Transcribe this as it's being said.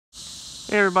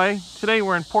Hey everybody, today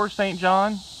we're in Port St.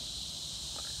 John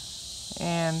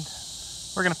and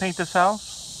we're going to paint this house.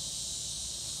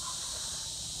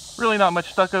 Really not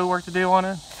much stucco work to do on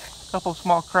it. A couple of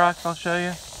small cracks I'll show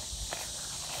you.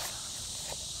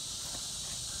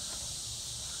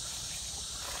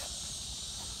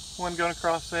 One going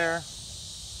across there.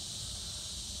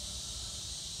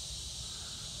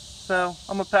 So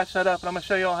I'm going to patch that up and I'm going to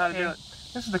show you all how to do it.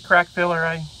 This is the crack filler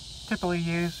I typically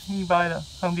use. You can buy it at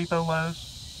Home Depot, Lowe's.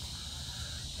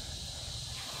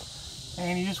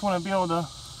 And you just want to be able to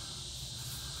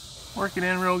work it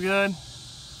in real good.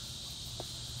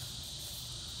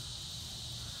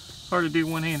 It's hard to do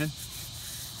one-handed.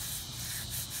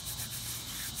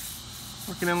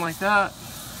 Work it in like that.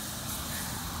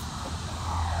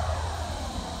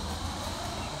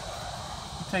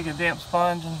 You take a damp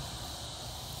sponge and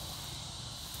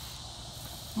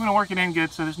you want to work it in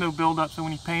good so there's no buildup, so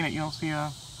when you paint it you don't see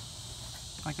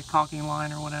like a caulking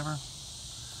line or whatever.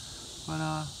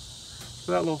 But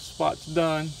so that little spot's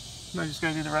done. Now I just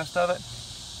gotta do the rest of it.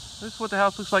 This is what the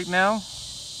house looks like now.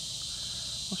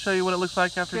 I'll show you what it looks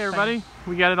like after it's painted. Everybody,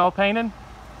 we got it all painted.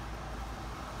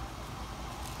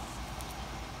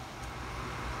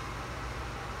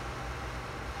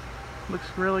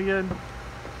 Looks really good.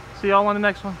 See y'all on the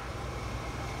next one.